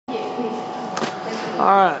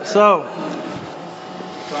Alright, so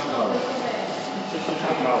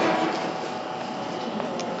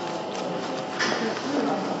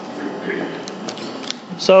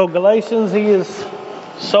Galatians, he's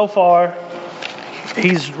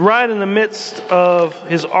right in the midst of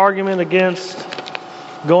his argument against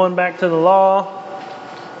going back to the law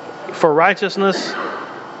for righteousness.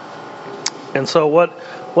 And so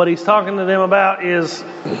what he's talking to them about is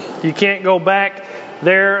you can't go back.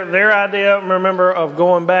 Their idea, remember, of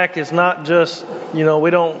going back is not just, we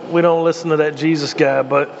don't listen to that Jesus guy,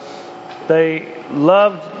 but they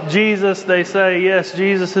love Jesus. They say, yes,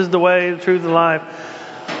 Jesus is the way, the truth, and the life.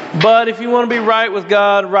 But if you want to be right with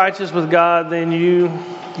God, righteous with God, then you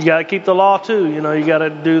got to keep the law too. You got to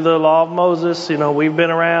do the law of Moses. We've been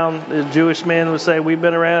around, the Jewish men would say, we've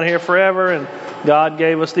been around here forever, and God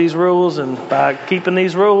gave us these rules, and by keeping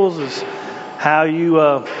these rules is how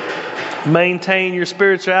you maintain your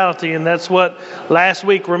spirituality. And that's what last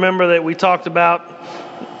week, remember that we talked about.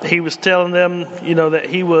 He was telling them, that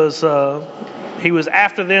he was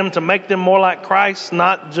after them to make them more like Christ,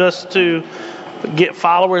 not just to get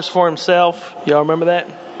followers for himself. Y'all remember that?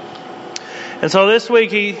 And so this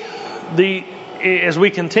week as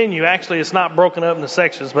we continue, actually it's not broken up into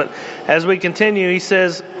sections, but as we continue, he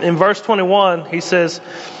says in verse 21, he says,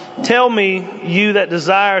 "Tell me, you that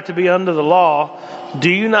desire to be under the law, do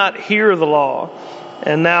you not hear the law?"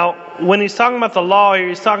 And now, when he's talking about the law here,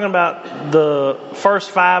 he's talking about the first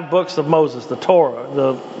 5 books of Moses, the Torah,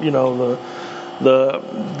 the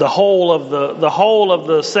whole of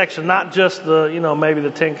the section, not just maybe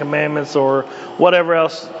the 10 Commandments or whatever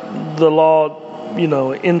else the law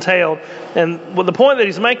entailed. And the point that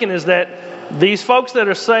he's making is that these folks that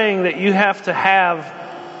are saying that you have to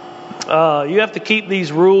keep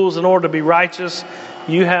these rules in order to be righteous,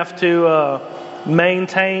 you have to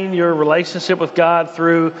maintain your relationship with God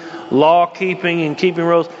through law keeping and keeping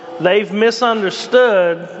rules. They've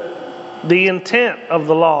misunderstood the intent of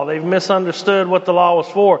the law. They've misunderstood what the law was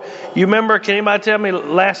for. You remember, can anybody tell me,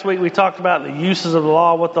 last week we talked about the uses of the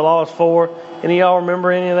law, what the law is for? Any of y'all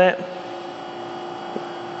remember any of that?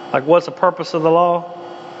 Like, what's the purpose of the law?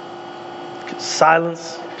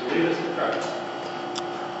 Silence.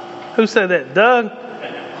 Who said that? Doug?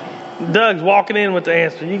 Doug's walking in with the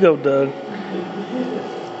answer. You go, Doug.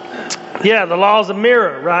 Yeah, the law is a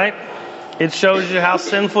mirror, right? It shows you how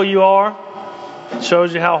sinful you are. It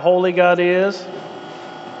shows you how holy God is.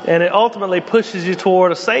 And it ultimately pushes you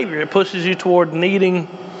toward a Savior. It pushes you toward understanding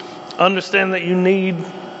that you need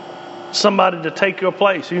somebody to take your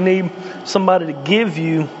place. You need somebody to give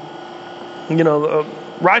you,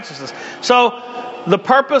 righteousness. So the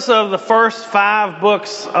purpose of the first 5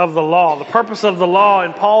 books of the law, the purpose of the law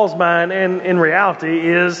in Paul's mind and in reality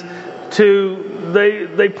is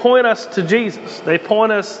they point us to Jesus. They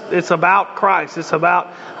point us, it's about Christ. It's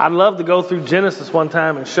about, I'd love to go through Genesis one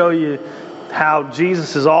time and show you how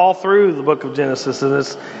Jesus is all through the book of Genesis, and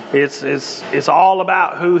it's all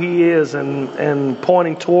about who he is and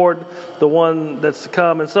pointing toward the one that's to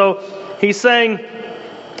come. And so he's telling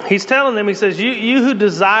them, he says, you who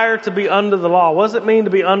desire to be under the law. What does it mean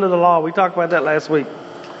to be under the law? We talked about that last week.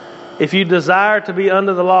 If you desire to be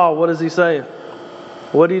under the law, what is he saying?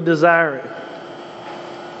 What are you desiring?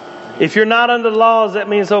 If you're not under the law, does that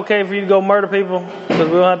mean it's okay for you to go murder people? Because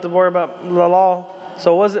we don't have to worry about the law.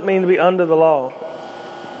 So what does it mean to be under the law?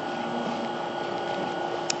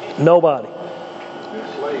 Nobody.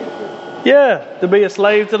 Yeah, to be a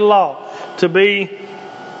slave to the law. To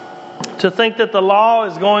think that the law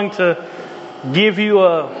is going to give you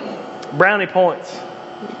brownie points.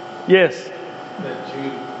 Yes. That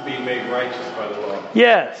you be made righteous by the law.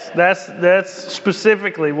 Yes, that's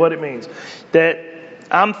specifically what it means. That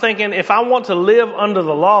I'm thinking, if I want to live under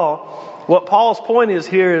the law, what Paul's point is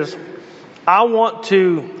here is I want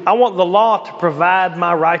the law to provide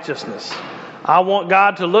my righteousness. I want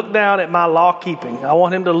God to look down at my law keeping. I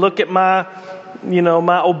want him to look at my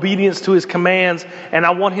obedience to his commands, and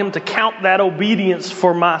I want him to count that obedience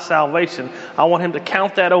for my salvation. I want him to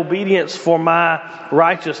count that obedience for my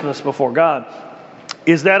righteousness before God.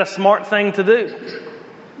 Is that a smart thing to do?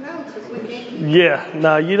 No, because we can't. Yeah,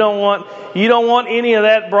 no, you don't want any of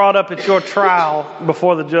that brought up at your trial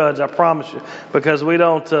before the judge. I promise you, because we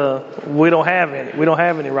don't have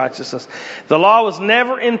any righteousness. The law was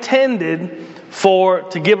never intended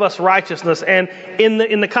to give us righteousness, and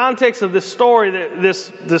in the context of this story,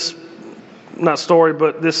 this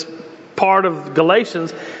part of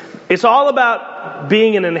Galatians, it's all about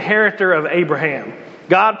being an inheritor of Abraham.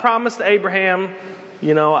 God promised Abraham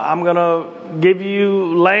I'm going to give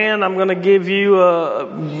you land. I'm going to give you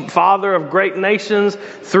a father of great nations.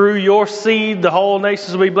 Through your seed, the whole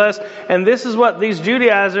nations will be blessed. And this is what these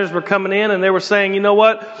Judaizers were coming in, and they were saying, you know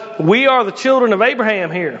what? We are the children of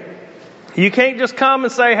Abraham here. You can't just come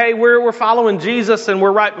and say, hey, we're following Jesus and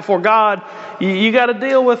we're right before God. You got to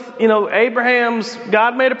deal with,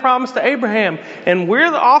 God made a promise to Abraham, and we're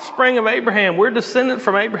the offspring of Abraham. We're descendant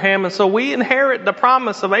from Abraham, and so we inherit the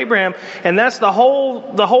promise of Abraham. And that's the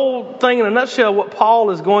whole thing in a nutshell. What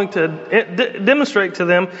Paul is going to demonstrate to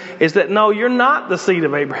them is that, no, you're not the seed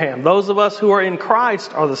of Abraham. Those of us who are in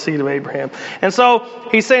Christ are the seed of Abraham. And so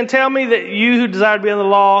he's saying, tell me that you who desire to be under the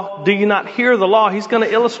law, do you not hear the law? He's going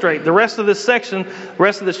to illustrate. The rest of this section, the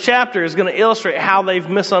rest of this chapter is going to illustrate how they've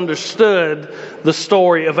misunderstood the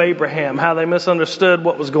story of Abraham, how they misunderstood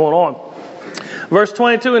what was going on. Verse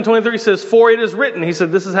 22 and 23 says, for it is written, he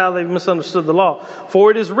said, this is how they've misunderstood the law.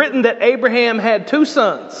 For it is written that Abraham had two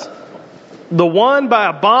sons, the one by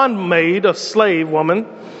a bondmaid, a slave woman,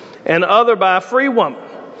 and the other by a free woman.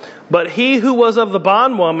 But he who was of the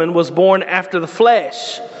bondwoman was born after the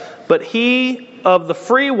flesh, but he of the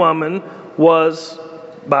free woman was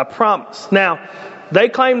by promise. Now, they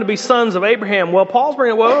claim to be sons of Abraham. Well, Paul's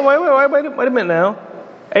bringing, wait a minute now.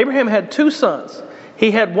 Abraham had two sons.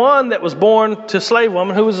 He had one that was born to a slave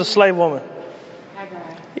woman. Who was a slave woman?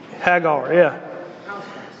 Hagar, yeah.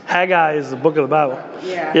 Haggai is the book of the Bible.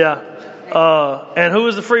 Yeah. And who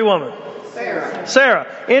was the free woman? Sarah.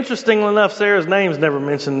 Interestingly enough, Sarah's name's never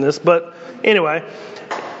mentioned in this, but anyway.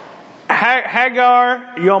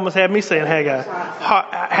 Hagar, you almost had me saying Haggai.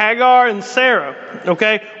 Hagar and Sarah,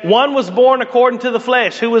 okay? One was born according to the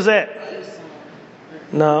flesh. Who was that?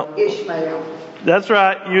 No. Ishmael. That's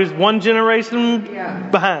right. You was one generation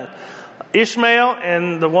behind. Ishmael,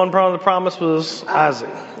 and the one part of the promise was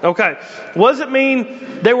Isaac. Okay. What does it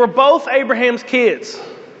mean? They were both Abraham's kids.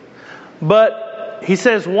 But he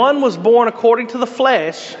says one was born according to the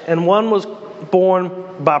flesh and one was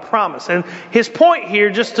born by promise. And his point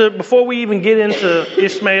here, before we even get into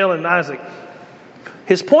Ishmael and Isaac,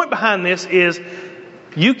 his point behind this is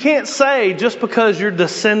you can't say just because you're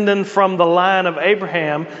descendant from the line of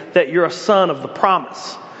Abraham that you're a son of the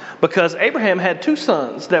promise. Because Abraham had two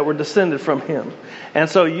sons that were descended from him. And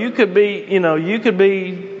so you could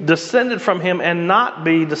be descended from him and not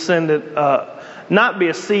be not be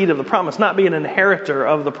a seed of the promise, not be an inheritor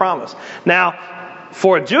of the promise. Now,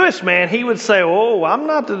 for a Jewish man, he would say, oh, I'm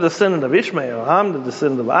not the descendant of Ishmael. I'm the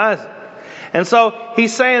descendant of Isaac. And so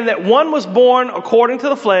he's saying that one was born according to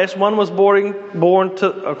the flesh, one was born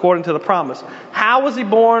according to the promise. How was he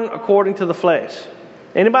born according to the flesh?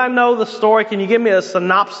 Anybody know the story? Can you give me a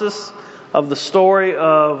synopsis of the story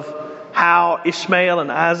of how Ishmael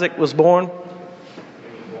and Isaac was born?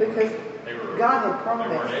 Because God had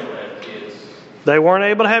promised. They weren't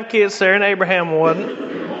able to have kids. Sarah and Abraham wasn't.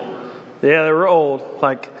 Yeah, they were old,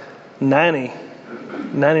 like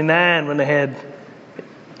 99 when they had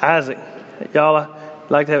Isaac. Y'all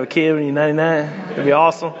like to have a kid when you're 99? It'd be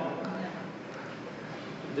awesome.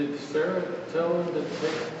 Did Sarah tell him to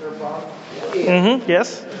take her body? Mm-hmm,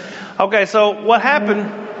 yes. Okay, so what happened,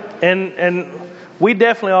 and we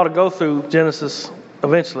definitely ought to go through Genesis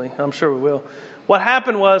eventually. I'm sure we will. What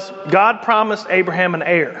happened was God promised Abraham an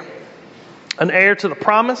heir to the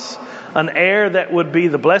promise, an heir that would be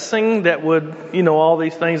the blessing, that would, all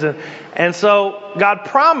these things. And so God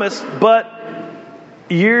promised, but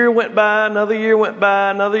year went by, another year went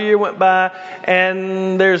by, another year went by,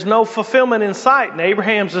 and there's no fulfillment in sight. And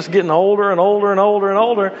Abraham's just getting older and older and older and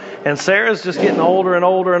older, and Sarah's just getting older and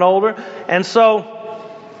older and older. And so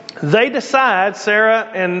they decide,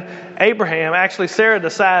 Sarah and Abraham, actually Sarah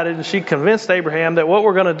decided, and she convinced Abraham that what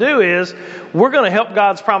we're going to do is we're going to help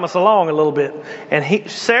God's promise along a little bit.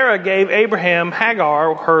 And Sarah gave Abraham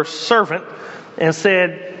Hagar, her servant, and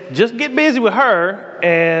said, just get busy with her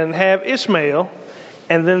and have Ishmael,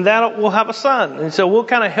 and then we'll have a son. And so we'll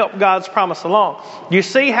kind of help God's promise along. You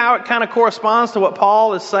see how it kind of corresponds to what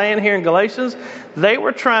Paul is saying here in Galatians? They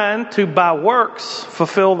were trying to, by works,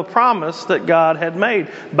 fulfill the promise that God had made.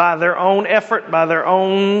 By their own effort, by their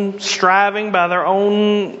own striving, by their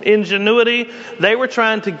own ingenuity. They were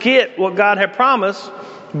trying to get what God had promised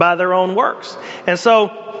by their own works. And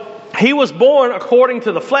so he was born according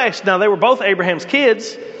to the flesh. Now, they were both Abraham's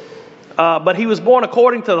kids. But he was born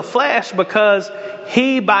according to the flesh because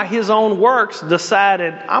he, by his own works,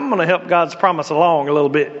 decided, I'm going to help God's promise along a little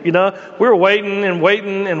bit. We were waiting and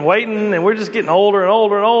waiting and waiting, and we're just getting older and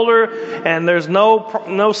older and older, and there's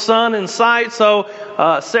no son in sight. So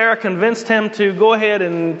Sarah convinced him to go ahead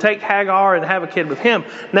and take Hagar and have a kid with him.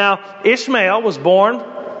 Now, Ishmael was born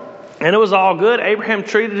And it was all good. Abraham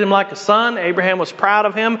treated him like a son. Abraham was proud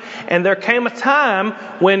of him. And there came a time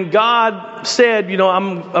when God said,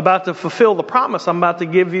 I'm about to fulfill the promise. I'm about to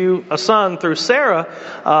give you a son through Sarah.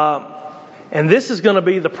 And this is going to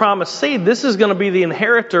be the promised seed. This is going to be the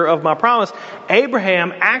inheritor of my promise.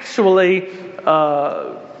 Abraham actually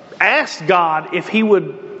asked God if he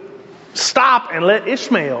would stop and let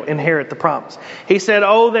Ishmael inherit the promise. He said,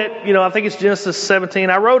 I think it's Genesis 17.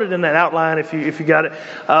 I wrote it in that outline if you got it.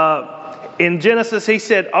 In Genesis, he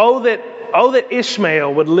said, that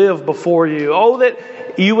Ishmael would live before you. That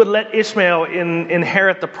you would let Ishmael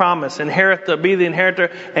inherit the promise, be the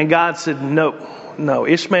inheritor. And God said, no,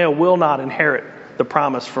 Ishmael will not inherit the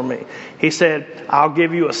promise from me. He said, I'll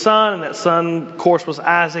give you a son, and that son, of course, was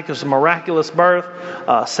Isaac. It was a miraculous birth.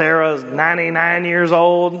 Sarah's 99 years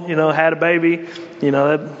old, had a baby.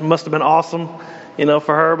 That must have been awesome,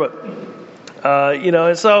 for her. But,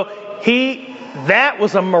 and so that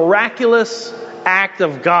was a miraculous act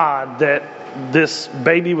of God that this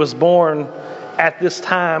baby was born at this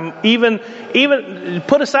time. Even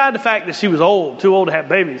put aside the fact that she was too old to have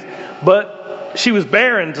babies, but she was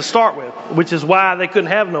barren to start with, which is why they couldn't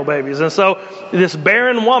have no babies. And so this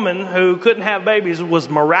barren woman who couldn't have babies was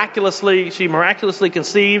miraculously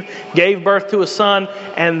conceived, gave birth to a son,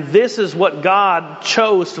 and this is what God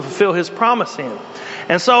chose to fulfill his promise in.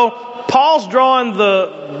 And so Paul's drawing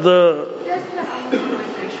the Doesn't the Bible like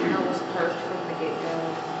Ishmael was cursed from the get-go?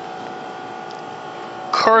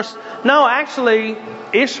 curse. No, actually,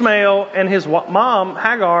 Ishmael and his mom,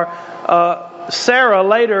 Hagar, Sarah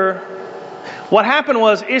later. What happened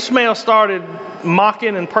was Ishmael started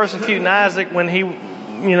mocking and persecuting Isaac when he,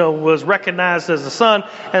 was recognized as the son.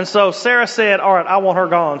 And so Sarah said, all right, I want her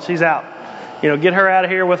gone. She's out. Get her out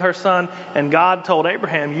of here with her son. And God told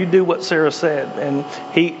Abraham, you do what Sarah said. And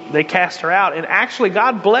they cast her out. And actually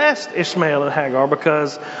God blessed Ishmael and Hagar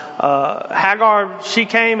because Hagar, she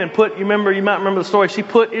came and you might remember the story. She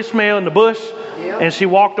put Ishmael in the bush. Yep. And she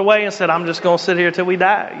walked away and said, I'm just going to sit here till we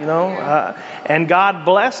die, and God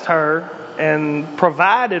blessed her and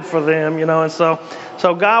provided for them, and so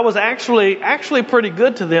God was actually pretty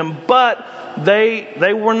good to them, but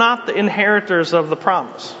they were not the inheritors of the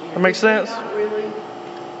promise. That makes sense? Not really.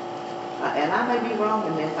 And I may be wrong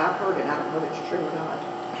in this. I've heard it. I don't know if it's true or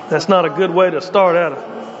not. That's not a good way to start out.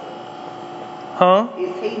 Huh?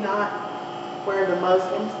 Is he not where the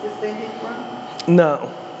Muslims descended from?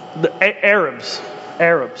 No. The Arabs.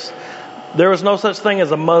 There was no such thing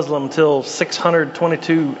as a Muslim till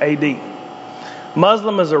 622 AD.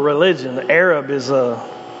 Muslim is a religion. Arab is a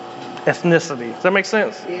ethnicity. Does that make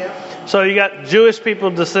sense? Yeah. So you got Jewish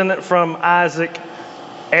people descendant from Isaac,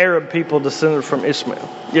 Arab people descended from Ishmael.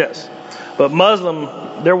 Yes. But Muslim,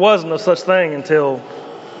 there was no such thing until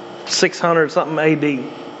 600 something AD.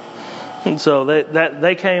 And so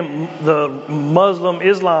they came, the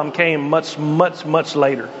Islam came much, much, much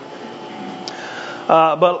later.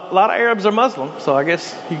 But a lot of Arabs are Muslim, so I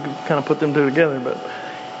guess you can kind of put them two together. But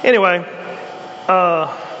anyway,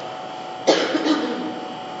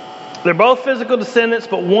 they're both physical descendants,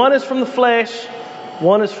 but one is from the flesh,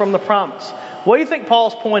 one is from the promise. What do you think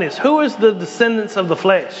Paul's point is? Who is the descendants of the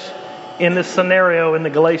flesh in this scenario in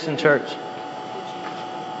the Galatian church?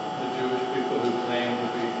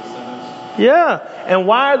 Yeah, and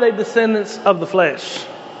why are they descendants of the flesh?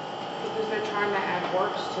 Because they're trying to add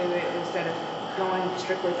works to it instead of going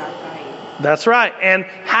strictly by faith. That's right. And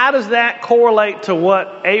how does that correlate to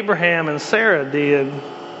what Abraham and Sarah did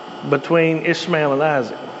between Ishmael and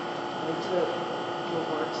Isaac? They took the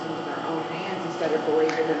works into their own hands instead of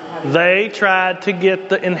believing in having. They tried to get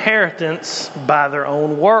the inheritance by their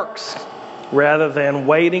own works rather than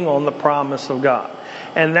waiting on the promise of God.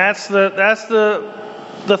 And that's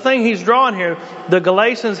the thing he's drawing here. The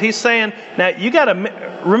Galatians, he's saying, now you got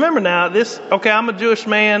to remember now this, okay, I'm a Jewish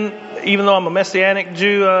man, even though I'm a Messianic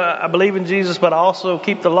Jew, I believe in Jesus, but I also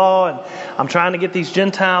keep the law, and I'm trying to get these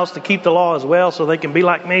Gentiles to keep the law as well so they can be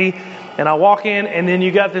like me. And I walk in, and then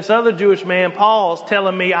you got this other Jewish man, Paul's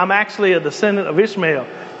telling me I'm actually a descendant of Ishmael.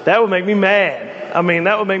 That would make me mad. I mean,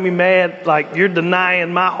 that would make me mad, like you're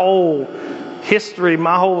denying my whole history,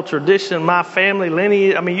 my whole tradition, my family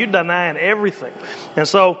lineage. I mean, you're denying everything. And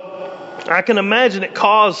so I can imagine it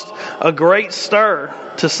caused a great stir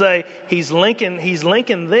to say he's linking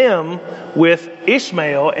them with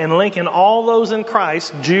Ishmael and linking all those in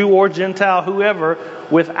Christ, Jew or Gentile, whoever,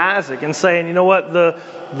 with Isaac, and saying, you know what,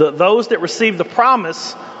 those that receive the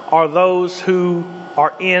promise are those who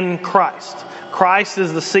are in Christ. Christ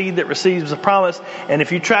is the seed that receives the promise. And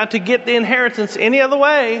if you try to get the inheritance any other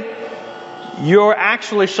way, you're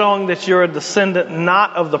actually showing that you're a descendant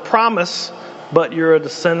not of the promise, but you're a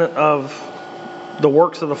descendant of the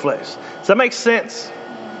works of the flesh. Does that make sense?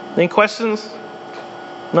 Any questions?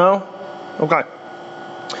 No? Okay.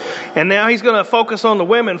 And now he's going to focus on the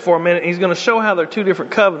women for a minute. He's going to show how they're two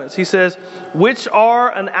different covenants. He says, which are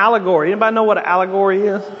an allegory. Anybody know what an allegory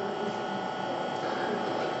is?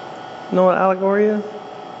 Know what allegory is?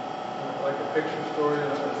 Like a picture story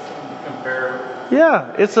to compare.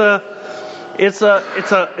 Yeah, it's a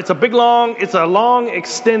long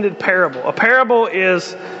extended parable. A parable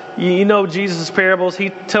is, you know, Jesus' parables. He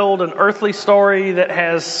told an earthly story that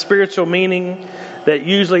has spiritual meaning that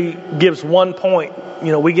usually gives one point.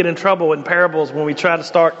 You know, we get in trouble in parables when we try to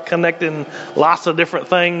start connecting lots of different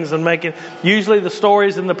things and making. Usually the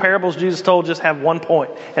stories in the parables Jesus told just have one point,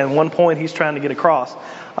 and one point he's trying to get across.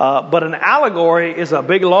 But an allegory is a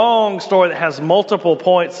big, long story that has multiple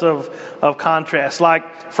points of contrast.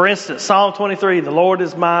 Like, for instance, Psalm 23, the Lord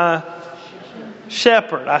is my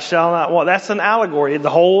shepherd, I shall not want. That's an allegory. The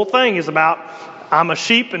whole thing is about I'm a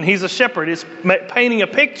sheep and he's a shepherd. It's painting a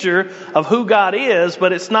picture of who God is,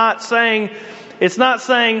 but it's not saying,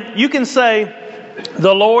 you can say,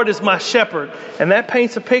 the Lord is my shepherd, and that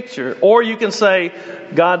paints a picture. Or you can say,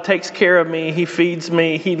 God takes care of me, He feeds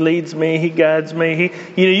me, He leads me, He guides me.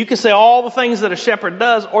 You can say all the things that a shepherd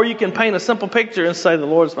does, or you can paint a simple picture and say, the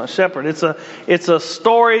Lord is my shepherd. It's a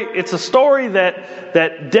story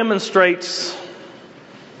that demonstrates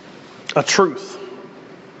a truth.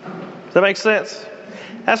 Does that make sense?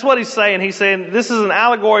 That's what he's saying. He's saying this is an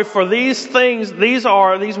allegory for these things. These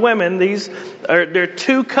women. They're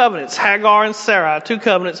two covenants, Hagar and Sarai, two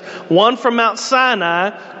covenants. One from Mount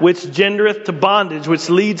Sinai, which gendereth to bondage, which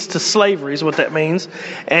leads to slavery, is what that means.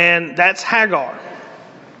 And that's Hagar.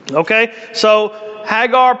 Okay? So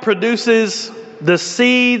Hagar produces the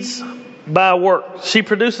seeds by work. She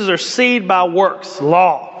produces her seed by works,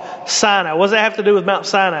 law, Sinai. What does that have to do with Mount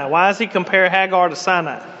Sinai? Why does he compare Hagar to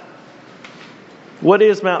Sinai? What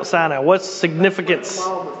is Mount Sinai? What's significance?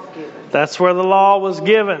 That's where the law was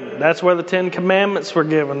given. That's where the 10 Commandments were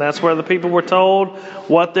given. That's where the people were told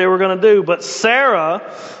what they were going to do. But Sarah,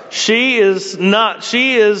 for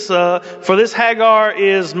this Hagar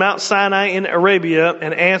is Mount Sinai in Arabia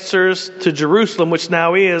and answers to Jerusalem, which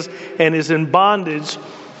now is, and is in bondage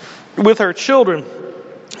with her children.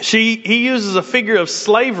 He uses a figure of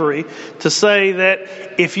slavery to say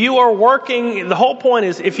that if you are working, the whole point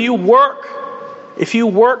is if you work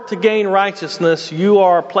to gain righteousness, you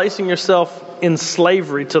are placing yourself in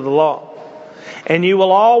slavery to the law. And you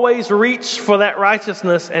will always reach for that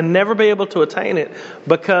righteousness and never be able to attain it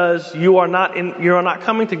because you are not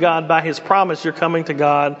coming to God by His promise. You're coming to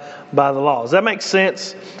God by the law. Does that make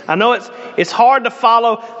sense? I know it's hard to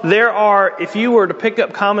follow. If you were to pick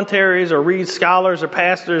up commentaries or read scholars or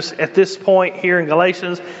pastors at this point here in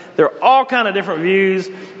Galatians, there are all kind of different views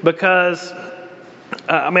because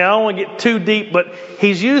I don't want to get too deep, but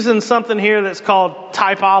he's using something here that's called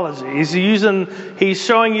typology. He's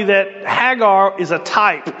showing you that Hagar is a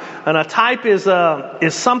type, and a type is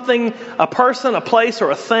something, a person, a place, or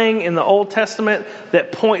a thing in the Old Testament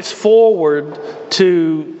that points forward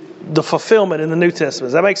to the fulfillment in the New Testament.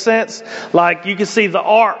 Does that make sense? Like you can see the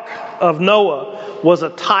Ark of Noah was a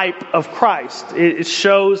type of Christ. It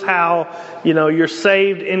shows how, you're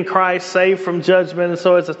saved in Christ, saved from judgment, and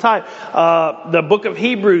so it's a type. The book of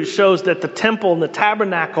Hebrews shows that the temple and the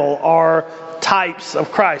tabernacle are types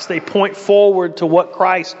of Christ. They point forward to what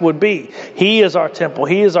Christ would be. He is our temple.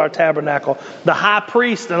 He is our tabernacle. The high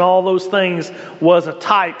priest and all those things was a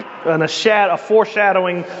type and a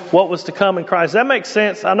foreshadowing what was to come in Christ. That makes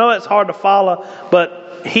sense. I know it's hard to follow,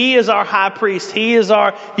 but He is our high priest.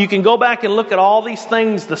 You can go back and look at all these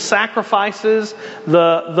things, the sacrifices.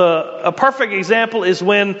 A perfect example is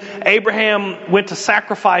when Abraham went to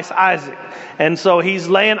sacrifice Isaac. And so he's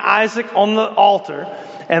laying Isaac on the altar.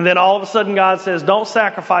 And then all of a sudden God says, don't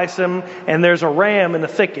sacrifice him. And there's a ram in the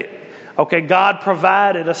thicket. Okay, God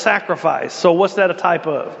provided a sacrifice. So what's that a type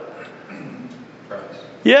of?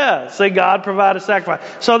 Yeah, say God provided sacrifice.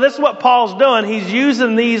 So this is what Paul's doing. He's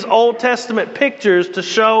using these Old Testament pictures to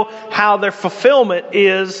show how their fulfillment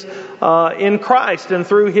is in Christ and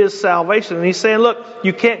through His salvation. And he's saying, look,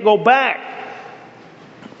 you can't go back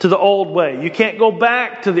to the old way. You can't go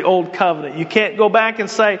back to the old covenant. You can't go back and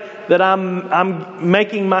say that I'm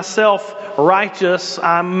making myself righteous.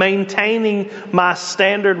 I'm maintaining my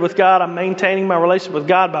standard with God. I'm maintaining my relationship with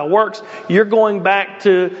God by works. You're going back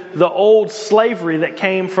to the old slavery that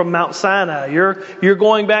came from Mount Sinai. You're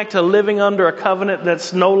going back to living under a covenant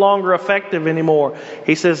that's no longer effective anymore.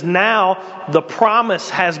 He says now the promise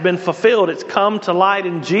has been fulfilled. It's come to light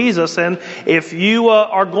in Jesus. And if you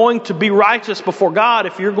are going to be righteous before God,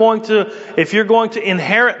 if you're you're going to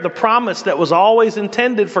inherit the promise that was always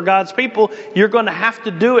intended for God's people, you're going to have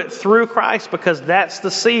to do it through Christ, because that's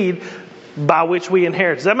the seed by which we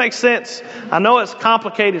inherit. Does that make sense? I know it's a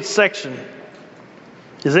complicated section.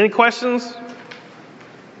 Is there any questions?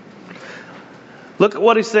 Look at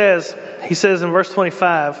what he says. He says in verse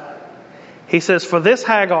 25, he says, "For this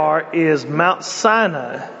Hagar is Mount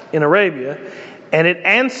Sinai in Arabia, and it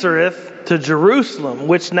answereth to Jerusalem,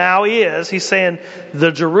 which now is," he's saying,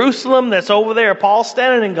 the Jerusalem that's over there. Paul's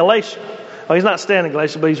standing in Galatia. Oh, he's not standing in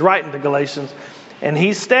Galatia, but he's writing to Galatians. And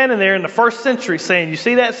he's standing there in the first century saying, "You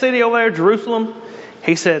see that city over there, Jerusalem?"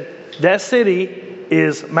 He said, that city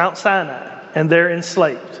is Mount Sinai, and they're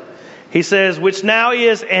enslaved. He says, "which now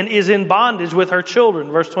is and is in bondage with her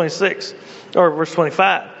children," verse 26 or verse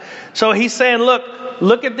 25. So he's saying,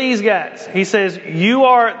 look at these guys. He says,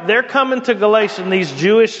 they're coming to Galatians, these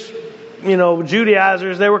Jewish,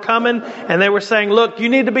 Judaizers. They were coming and they were saying, look, you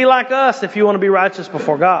need to be like us if you want to be righteous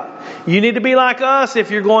before God. You need to be like us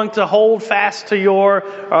if you're going to hold fast to your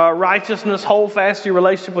righteousness, hold fast to your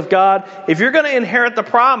relationship with God. If you're going to inherit the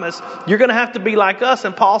promise, you're going to have to be like us.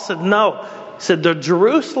 And Paul said, no. He said, the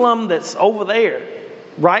Jerusalem that's over there,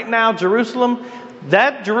 right now,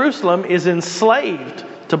 that Jerusalem is enslaved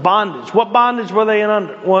to bondage. What bondage were they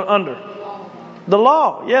under? The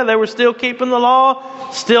law. Yeah, they were still keeping the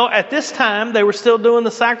law. Still, at this time, they were still doing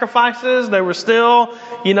the sacrifices. They were still,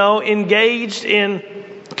 engaged in...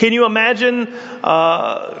 Can you imagine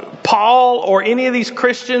Paul or any of these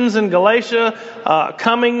Christians in Galatia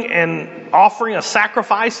coming and offering a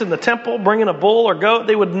sacrifice in the temple, bringing a bull or goat?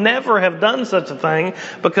 They would never have done such a thing,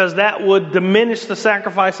 because that would diminish the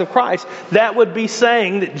sacrifice of Christ. That would be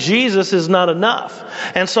saying that Jesus is not enough.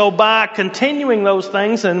 And so by continuing those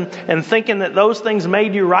things and thinking that those things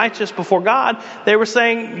made you righteous before God, they were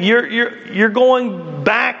saying you're going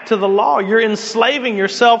back to the law. You're enslaving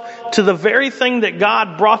yourself to the very thing that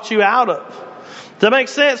God brought you out of. Does that make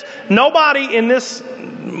sense? Nobody in this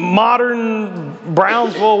modern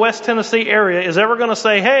Brownsville, West Tennessee area is ever going to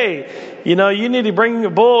say, hey, you need to bring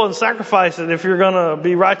a bull and sacrifice it if you're going to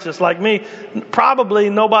be righteous like me.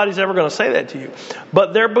 Probably nobody's ever going to say that to you.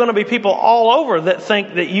 But there are going to be people all over that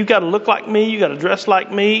think that you got to look like me, you got to dress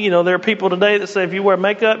like me. There are people today that say if you wear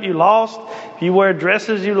makeup, you lost. If you wear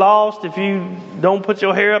dresses, you lost. If you don't put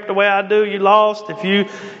your hair up the way I do, you lost. If you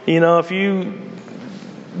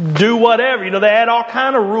do whatever. They add all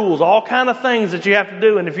kind of rules, all kind of things that you have to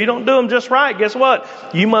do. And if you don't do them just right, guess what?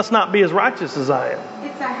 You must not be as righteous as I am.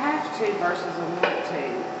 It's a have to versus a want to.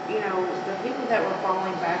 The people that were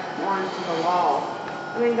falling back onto the law,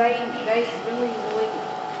 they really, really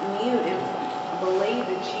knew and believed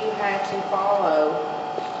that you had to follow,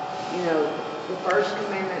 the first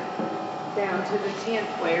commandment down to the 10th,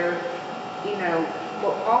 where,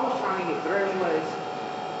 what Paul was trying to get through was,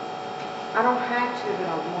 I don't have to, but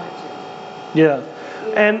I want to. Yeah.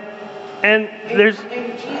 And Jesus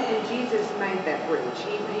made that bridge.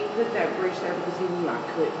 He put that bridge there because he knew I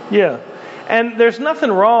couldn't. Yeah. And there's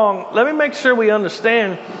nothing wrong. Let me make sure we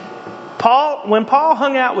understand. When Paul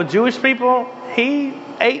hung out with Jewish people, he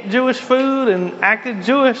ate Jewish food and acted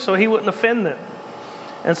Jewish so he wouldn't offend them.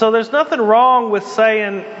 And so there's nothing wrong with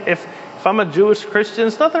saying, if I'm a Jewish Christian,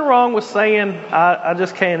 there's nothing wrong with saying, I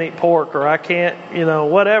just can't eat pork, or I can't,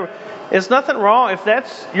 whatever. It's nothing wrong. If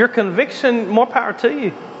that's your conviction, more power to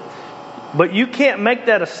you. But you can't make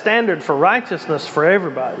that a standard for righteousness for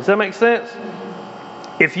everybody. Does that make sense?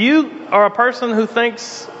 If you are a person who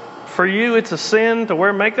thinks for you it's a sin to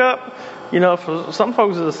wear makeup, for some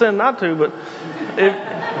folks it's a sin not to, but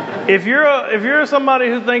if you're somebody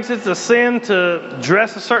who thinks it's a sin to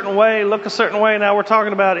dress a certain way, look a certain way, now we're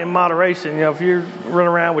talking about in moderation. If you're running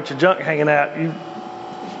around with your junk hanging out, you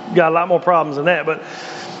got a lot more problems than that. But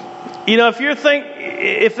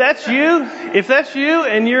if that's you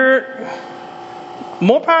and you're,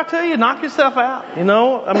 more power to you, knock yourself out.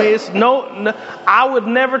 I would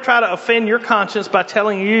never try to offend your conscience by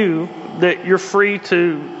telling you that you're free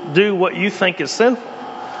to do what you think is sinful.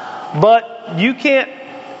 But you can't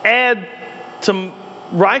add to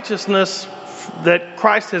righteousness that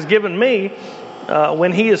Christ has given me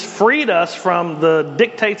when he has freed us from the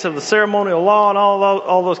dictates of the ceremonial law and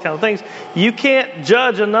all those kind of things. You can't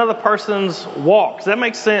judge another person's walk. Does that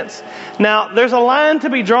make sense? Now, there's a line to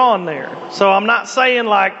be drawn there. So I'm not saying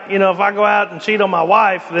if I go out and cheat on my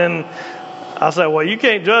wife, then I'll say, well, you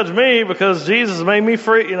can't judge me because Jesus made me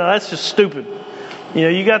free. That's just stupid.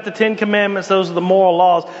 You got the 10 Commandments. Those are the moral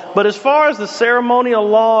laws. But as far as the ceremonial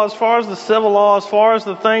law, as far as the civil law, as far as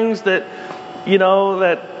the things that,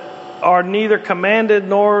 that are neither commanded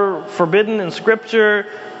nor forbidden in Scripture,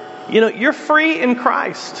 you're free in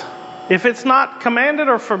Christ. If it's not commanded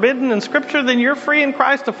or forbidden in Scripture, then you're free in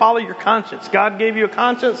Christ to follow your conscience. God gave you a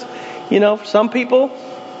conscience. For some people,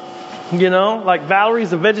 like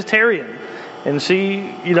Valerie's a vegetarian. And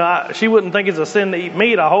she wouldn't think it's a sin to eat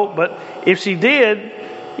meat, I hope. But if she did,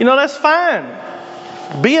 that's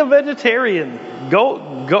fine. Be a vegetarian. Go.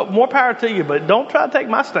 More power to you. But don't try to take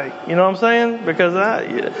my steak. You know what I'm saying? Because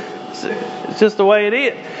it's just the way it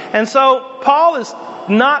is. And so Paul is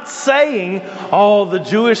not saying, the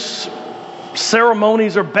Jewish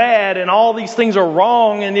ceremonies are bad and all these things are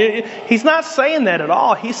wrong. And he's not saying that at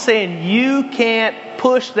all. He's saying you can't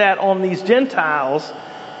push that on these Gentiles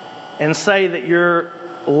and say that you're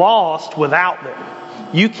lost without them.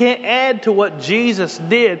 You can't add to what Jesus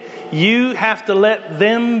did. You have to let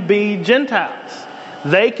them be Gentiles.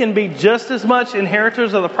 They can be just as much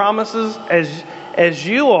inheritors of the promises as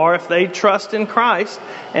you are if they trust in Christ.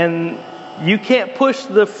 And you can't push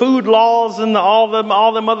the food laws and all them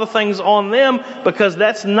other things on them, because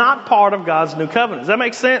that's not part of God's new covenant. Does that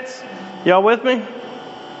make sense? Y'all with me?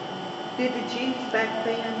 Did the Jews back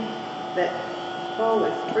then that Paul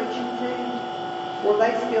was preaching to, were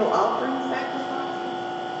they still offering sacrifices?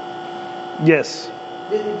 Yes.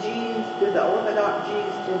 Do the Orthodox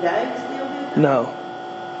Jews today still do that?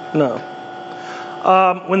 No.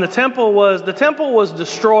 When the temple was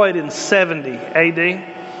destroyed in 70 AD.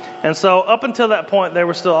 And so up until that point, they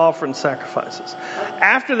were still offering sacrifices.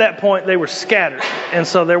 After that point, they were scattered. And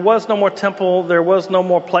so there was no more temple. There was no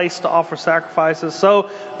more place to offer sacrifices.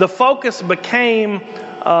 So the focus became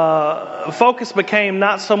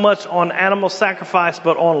not so much on animal sacrifice,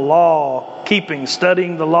 but on law keeping,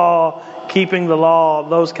 studying the law, keeping the law,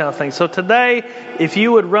 those kind of things. So today, if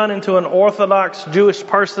you would run into an Orthodox Jewish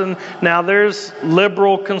person, now there's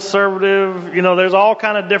liberal, conservative, there's all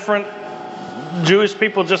kind of different Jewish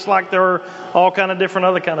people, just like there are all kind of different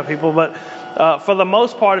other kind of people. But for the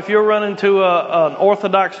most part, if you're running to an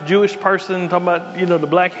Orthodox Jewish person, talking about the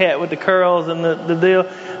black hat with the curls and the deal,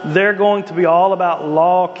 they're going to be all about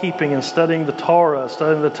law keeping and studying the Torah,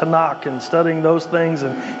 studying the Tanakh, and studying those things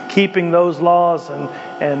and keeping those laws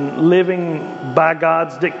and living by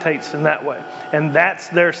God's dictates in that way. And that's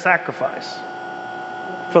their sacrifice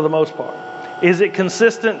for the most part. Is it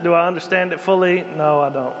consistent? Do I understand it fully? No, I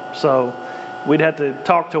don't. So we'd have to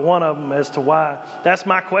talk to one of them as to why. That's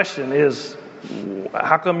my question: is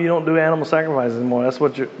how come you don't do animal sacrifices anymore? That's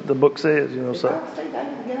what the book says, So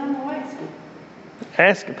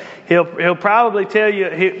ask him. He'll probably tell you.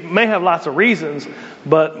 He may have lots of reasons,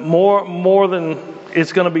 but more than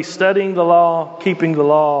it's going to be studying the law, keeping the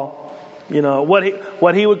law.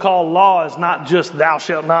 What he would call law is not just thou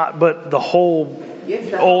shalt not, but the whole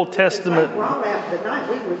Old Testament. Brought out the night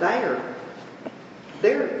we were there.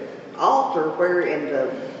 Their altar, where in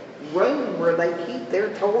the room where they keep their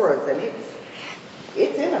Torahs, and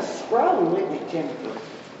it's in a scroll, isn't it, Jennifer?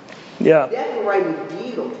 Yeah. Decorated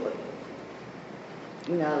beautifully.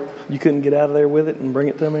 You couldn't get out of there with it and bring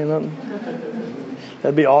it to me or nothing?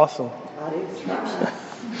 That'd be awesome. I didn't try.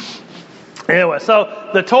 Anyway, so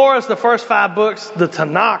the Torah is the first 5 books. The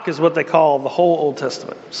Tanakh is what they call the whole Old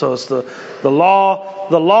Testament. So it's the law.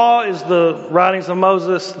 The law is the writings of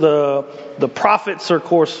Moses. The prophets are, of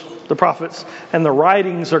course, the prophets. And the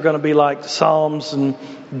writings are going to be like Psalms and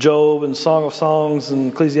Job and Song of Songs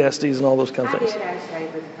and Ecclesiastes and all those kind of things. I did ask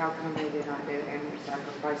David how come they did not do animal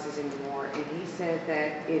sacrifices anymore. And he said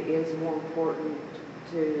that it is more important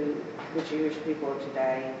to the Jewish people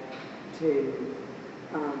today to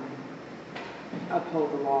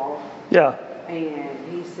uphold the law. Yeah.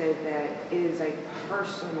 And he said that it is a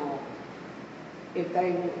personal, if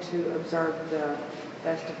they want to observe the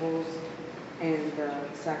festivals and the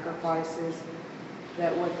sacrifices,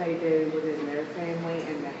 that what they do within their family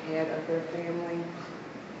and the head of their family,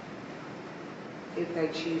 if they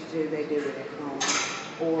choose to, they do it at home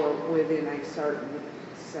or within a certain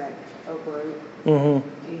sect or group.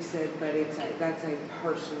 Mm-hmm. He said, but that's a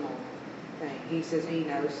personal thing. He says he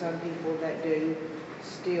knows some people that do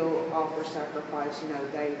still offer sacrifice.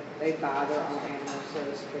 They buy their own animals, so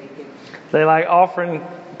to speak. And they like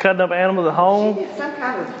cutting up animals at home? She did some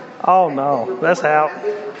kind of... Oh, no. That's how...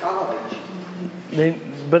 college.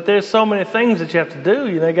 But there's so many things that you have to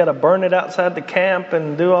do. They got to burn it outside the camp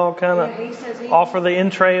and do all kind of... offer the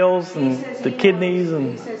entrails and the kidneys.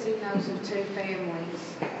 He says he knows of 2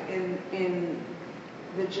 families in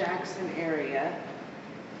the Jackson area.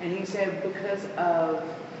 And he said because of...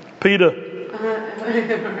 Peter.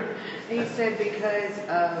 He said because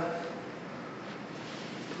of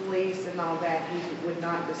police and all that, he would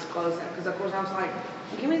not disclose that. Because, of course, I was like,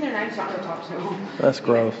 give me their names so I can talk to them. That's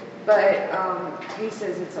gross. But he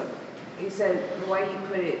says it's he said the way he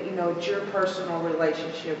put it, it's your personal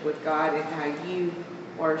relationship with God and how you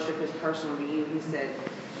worship is personal to you. He said,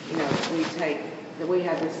 we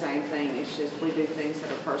have the same thing. It's just we do things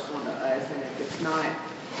that are personal to us, and if it's not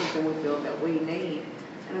something we feel that we need.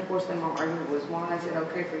 And of course, then my argument was, why is it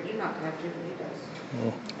okay for you not to have to, and he does?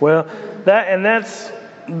 Well,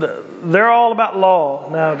 they're all about law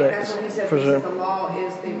nowadays. That's what he said. For He sure. said the law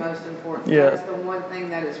is the most important. Yeah. That's the one thing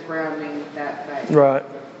that is grounding that faith. Right.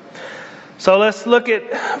 So let's look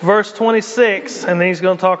at verse 26, and then he's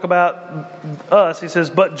going to talk about us. He says,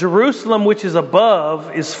 "But Jerusalem which is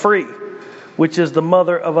above is free, which is the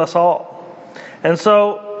mother of us all." And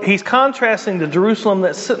so he's contrasting the Jerusalem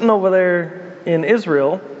that's sitting over there in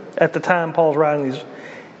Israel at the time Paul's writing these,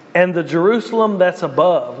 and the Jerusalem that's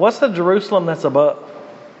above. What's the Jerusalem that's above?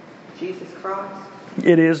 Jesus Christ.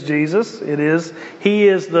 It is Jesus. He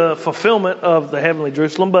is the fulfillment of the heavenly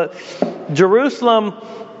Jerusalem. But Jerusalem,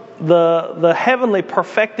 the heavenly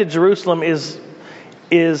perfected Jerusalem it's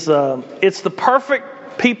the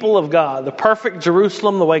perfect people of God, the perfect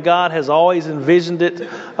Jerusalem, the way God has always envisioned it,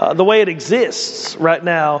 the way it exists right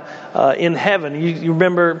now in heaven. You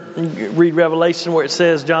remember, you read Revelation where it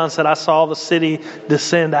says, John said, "I saw the city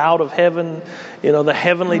descend out of heaven," the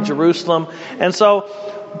heavenly Jerusalem. And so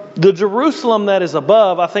the Jerusalem that is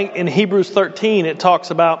above, I think in Hebrews 13 it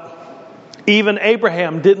talks about even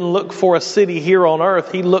Abraham didn't look for a city here on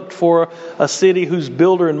earth. He looked for a city whose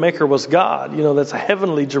builder and maker was God. That's a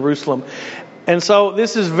heavenly Jerusalem. And so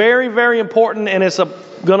this is very, very important, and it's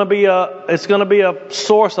going to be a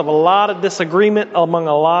source of a lot of disagreement among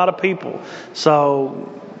a lot of people. So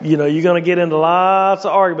you're going to get into lots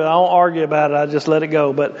of argument. I don't argue about it. I just let it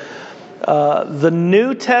go. But the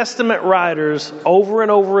New Testament writers over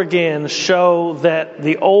and over again show that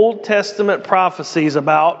the Old Testament prophecies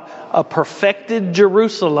about a perfected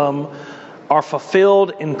Jerusalem are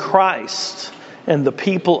fulfilled in Christ and the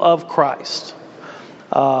people of Christ.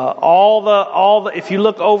 If you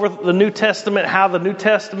look over the New Testament, how the New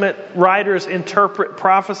Testament writers interpret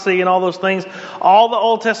prophecy and all those things, all the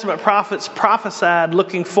Old Testament prophets prophesied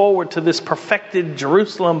looking forward to this perfected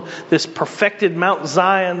Jerusalem, this perfected Mount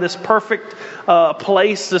Zion, this perfect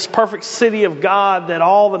place, this perfect city of God that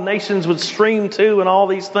all the nations would stream to, and all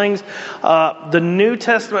these things. The New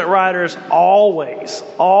Testament writers always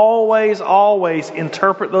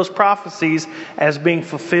interpret those prophecies as being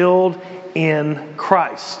fulfilled in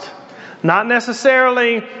Christ. Not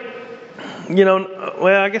necessarily,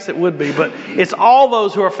 I guess it would be, but it's all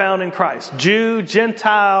those who are found in Christ. Jew,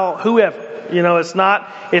 Gentile, whoever. It's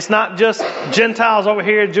not just Gentiles over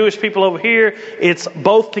here, Jewish people over here. It's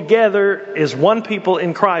both together as one people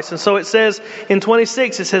in Christ. And so it says in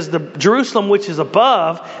 26, it says the Jerusalem which is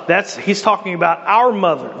above, he's talking about our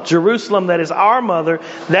mother. Jerusalem that is our mother,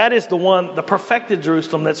 that is the perfected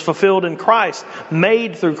Jerusalem that's fulfilled in Christ,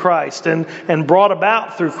 made through Christ and brought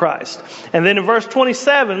about through Christ. And then in verse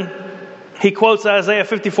 27, he quotes Isaiah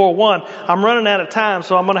 54:1. I'm running out of time,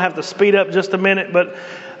 so I'm going to have to speed up just a minute, but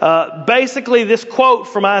basically, this quote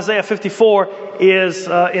from Isaiah 54 is,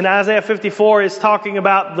 in Isaiah 54, is talking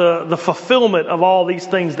about the fulfillment of all these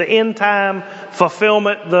things, the end time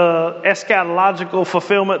fulfillment, the eschatological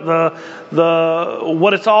fulfillment,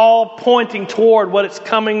 what it's all pointing toward, what it's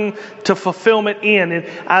coming to fulfillment in. And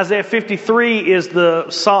Isaiah 53 is the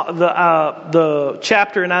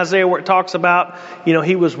chapter in Isaiah where it talks about,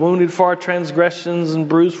 he was wounded for our transgressions and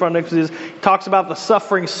bruised for our iniquities. It talks about the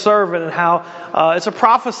suffering servant and how it's a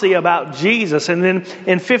prophecy about Jesus. And then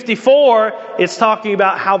in 54, it's talking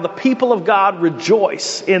about how the people of God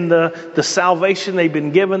rejoice in the salvation they've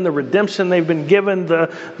been given, the redemption they've been given,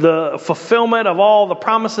 the fulfillment of all the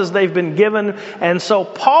promises they've been given. And so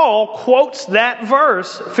Paul quotes that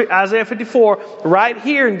verse, Isaiah 54, right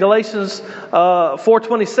here in Galatians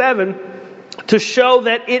 4:27, to show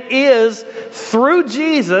that it is through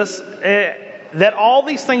Jesus that all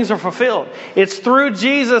these things are fulfilled. It's through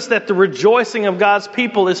Jesus that the rejoicing of God's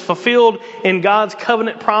people is fulfilled in God's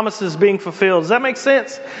covenant promises being fulfilled. Does that make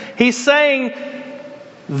sense? He's saying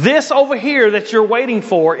this over here that you're waiting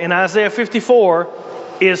for in Isaiah 54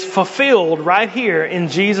 is fulfilled right here in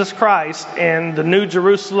Jesus Christ and the New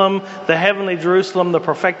Jerusalem, the heavenly Jerusalem, the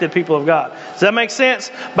perfected people of God. Does that make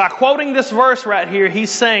sense? By quoting this verse right here,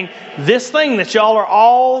 he's saying this thing that y'all are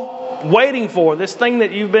all waiting for, this thing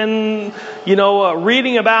that you've been,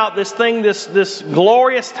 reading about, this thing, this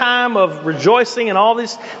glorious time of rejoicing and all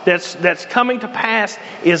this that's coming to pass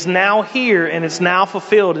is now here and it's now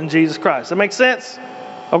fulfilled in Jesus Christ. Does that make sense?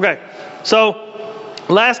 Okay. So,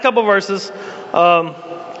 last couple verses.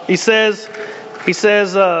 He says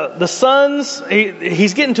the sons.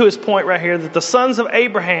 He's getting to his point right here that the sons of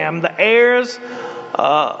Abraham, the heirs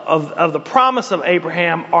of the promise of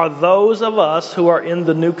Abraham are those of us who are in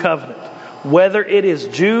the new covenant, whether it is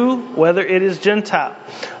Jew, whether it is Gentile.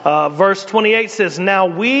 Verse 28 says, "Now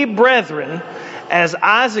we, brethren, as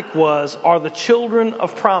Isaac was, are the children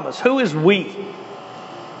of promise." Who is we?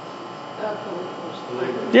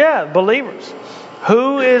 Yeah, believers.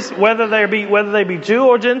 Who is, whether they be Jew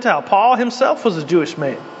or Gentile. Paul himself was a Jewish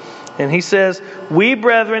man. And he says, "We,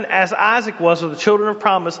 brethren, as Isaac was, are the children of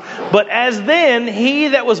promise. But as then, he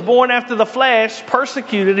that was born after the flesh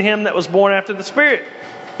persecuted him that was born after the Spirit.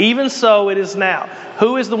 Even so it is now."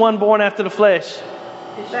 Who is the one born after the flesh?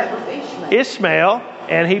 That was Ishmael. Ishmael.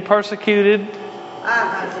 And he persecuted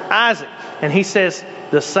Isaac. And he says,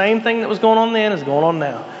 the same thing that was going on then is going on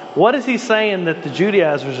now. What is he saying that the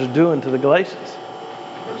Judaizers are doing to the Galatians?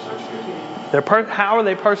 How are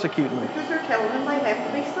they persecuting them? Because they're telling them they have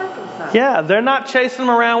to be circumcised. Yeah, they're not chasing them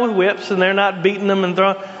around with whips and they're not beating them and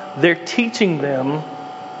throwing. They're teaching them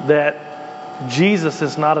that Jesus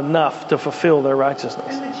is not enough to fulfill their righteousness.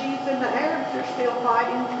 And the Jews and the Arabs are still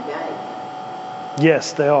fighting today.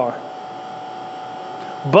 Yes, they are.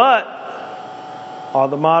 But are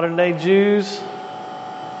the modern day Jews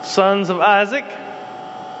sons of Isaac?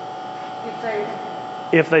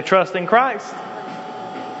 If they trust in Christ.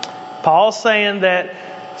 Paul's saying that,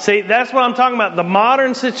 see, that's what I'm talking about. The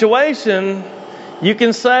modern situation, you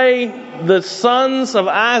can say the sons of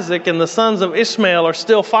Isaac and the sons of Ishmael are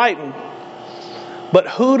still fighting. But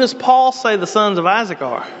who does Paul say the sons of Isaac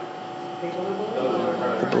are?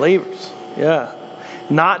 The believers. Yeah.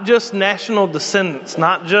 Not just national descendants.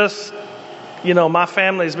 Not just, my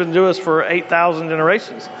family's been Jewish for 8,000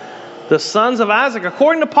 generations. The sons of Isaac,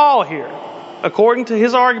 according to Paul here, according to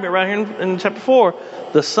his argument right here in chapter 4,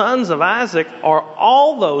 the sons of Isaac are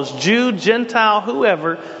all those, Jew, Gentile,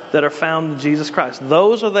 whoever, that are found in Jesus Christ.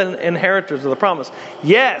 Those are the inheritors of the promise.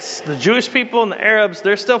 Yes, the Jewish people and the Arabs,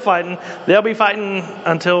 they're still fighting. They'll be fighting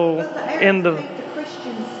until But the Arabs end of... hate the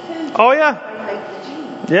Christians too. Oh, yeah. They hate the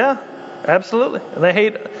Jews. Yeah, absolutely. And they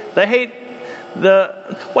hate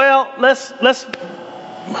the... Well, let's...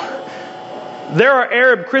 There are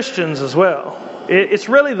Arab Christians as well. It's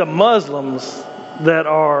really the Muslims that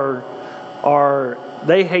are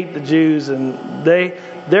they hate the Jews, and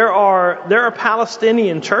there are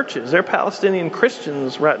Palestinian churches, there are Palestinian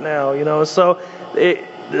Christians right now, so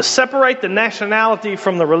separate the nationality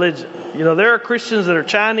from the religion. There are Christians that are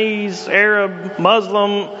Chinese, Arab,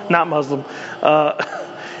 Muslim, not Muslim.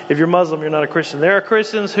 If you're Muslim, you're not a Christian. There are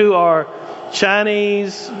Christians who are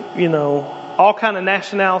Chinese, all kind of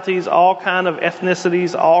nationalities, all kind of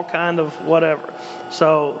ethnicities, all kind of whatever.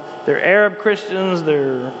 So they're Arab Christians,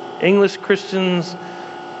 they're English Christians.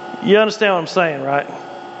 You understand what I'm saying, right?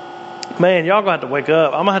 Man, y'all gonna have to wake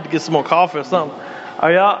up. I'm gonna have to get some more coffee or something.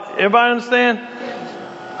 Are y'all? Everybody understand?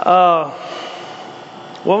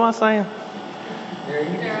 What am I saying?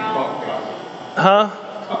 Huh?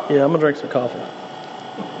 Yeah, I'm gonna drink some coffee.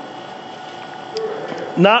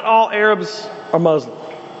 Not all Arabs are Muslim.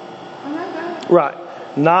 Right.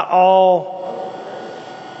 Not all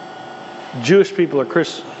Jewish people are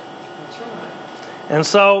Christian. And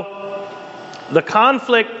so the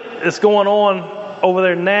conflict that's going on over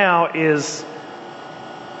there now is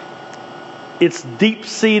it's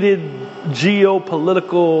deep-seated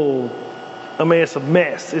geopolitical. It's a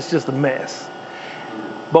mess. It's just a mess.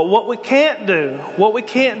 But what we can't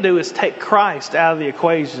do is take Christ out of the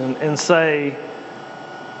equation and say,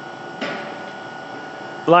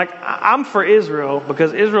 like, I'm for Israel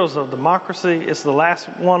because Israel's a democracy. It's the last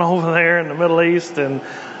one over there in the Middle East, and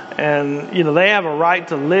they have a right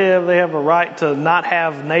to live. They have a right to not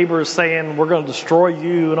have neighbors saying we're going to destroy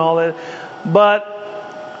you and all that. But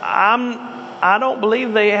I don't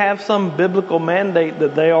believe they have some biblical mandate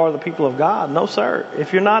that they are the people of God. No, sir.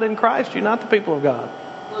 If you're not in Christ, you're not the people of God.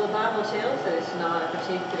 Well, the Bible tells that it's not a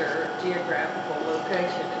particular geographical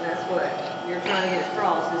location, and that's what you're trying to get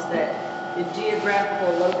across, is that the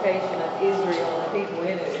geographical location of Israel and the people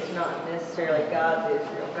in it is not necessarily God's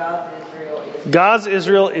Israel. God's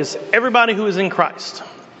Israel is everybody who is in Christ.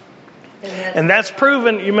 And that's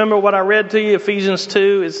proven. You remember what I read to you, Ephesians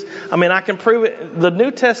 2? I can prove it. The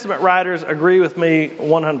New Testament writers agree with me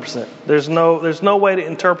 100%. There's no way to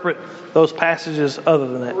interpret those passages other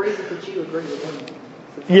than that. The reason that you agree with them.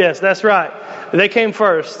 Yes, that's right. They came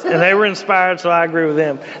first, and they were inspired, so I agree with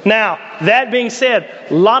them. Now, that being said,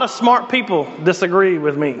 a lot of smart people disagree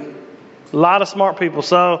with me. A lot of smart people.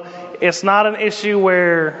 So it's not an issue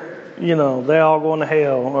where, they all going to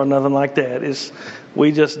hell or nothing like that.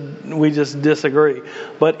 We just disagree.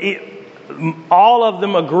 But all of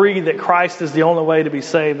them agree that Christ is the only way to be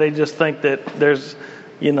saved. They just think that there's,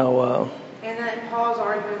 And And Paul's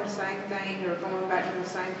arguing the same thing, or going back to the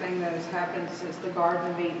same thing that has happened since the Garden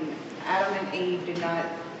of Eden. Adam and Eve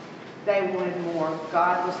they wanted more.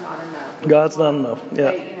 God was not enough. God's not enough.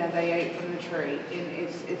 Yeah. They ate from the tree. And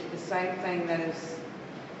it's the same thing that has,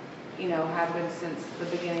 happened since the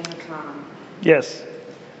beginning of time. Yes.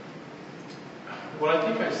 What I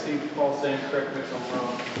think I see Paul saying, correct me if I'm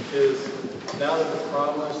wrong, is now that the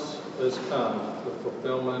promise has come, the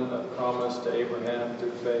fulfillment of promise to Abraham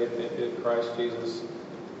through faith in Christ Jesus,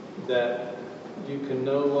 that you can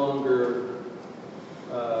no longer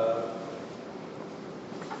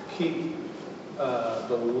keep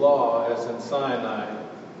the law as in Sinai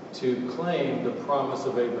to claim the promise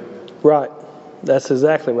of Abraham. Right. That's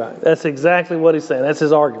exactly right. That's exactly what he's saying. That's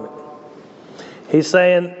his argument. He's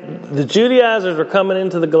saying the Judaizers are coming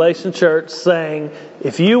into the Galatian church saying,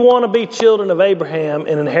 if you want to be children of Abraham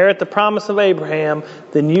and inherit the promise of Abraham,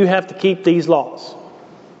 then you have to keep these laws.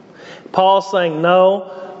 Paul's saying,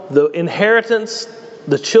 no, the inheritance,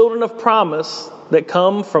 the children of promise that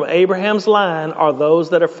come from Abraham's line are those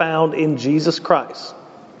that are found in Jesus Christ.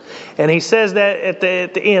 And he says that at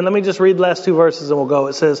the end. Let me just read the last two verses and we'll go.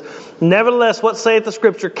 It says, nevertheless, what saith the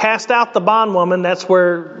Scripture? Cast out the bondwoman. That's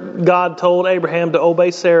where God told Abraham to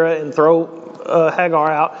obey Sarah and throw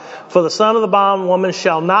Hagar out. For the son of the bondwoman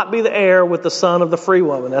shall not be the heir with the son of the free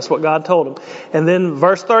woman. That's what God told him. And then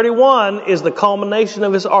verse 31 is the culmination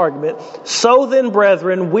of his argument. So then,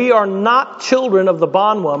 brethren, we are not children of the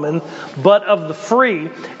bondwoman, but of the free.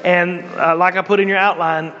 And like I put in your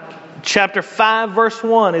outline, chapter 5, verse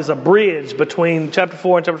 1 is a bridge between chapter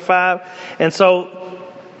 4 and chapter 5. And so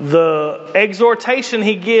the exhortation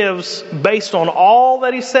he gives based on all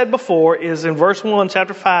that he said before is in verse 1,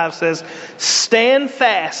 chapter 5 says, stand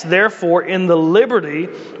fast, therefore, in the liberty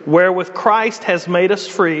wherewith Christ has made us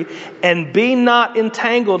free, and be not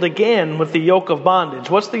entangled again with the yoke of bondage.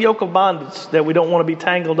 What's the yoke of bondage that we don't want to be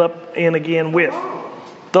tangled up in again with?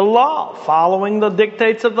 The law, following the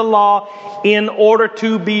dictates of the law in order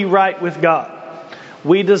to be right with God.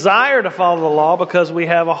 We desire to follow the law because we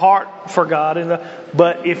have a heart for God.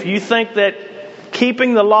 But if you think that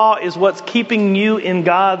keeping the law is what's keeping you in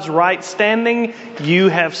God's right standing, you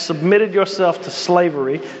have submitted yourself to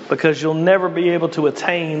slavery because you'll never be able to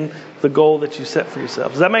attain the goal that you set for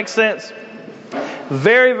yourself. Does that make sense?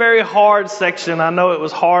 Very, very hard section. I know it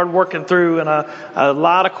was hard working through, and a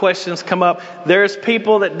lot of questions come up. There's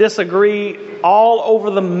people that disagree all over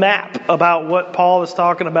the map about what Paul is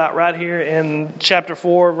talking about right here in chapter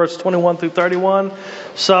 4, verse 21 through 31.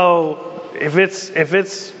 So if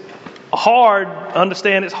it's hard,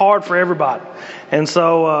 understand it's hard for everybody. And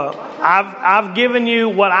so I've given you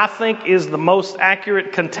what I think is the most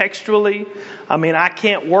accurate contextually. I mean, I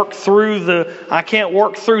can't work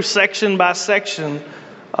through section by section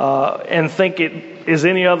and think it is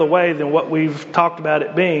any other way than what we've talked about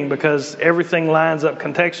it being, because everything lines up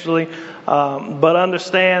contextually. But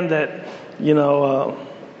understand that,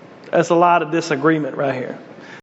 that's a lot of disagreement right here.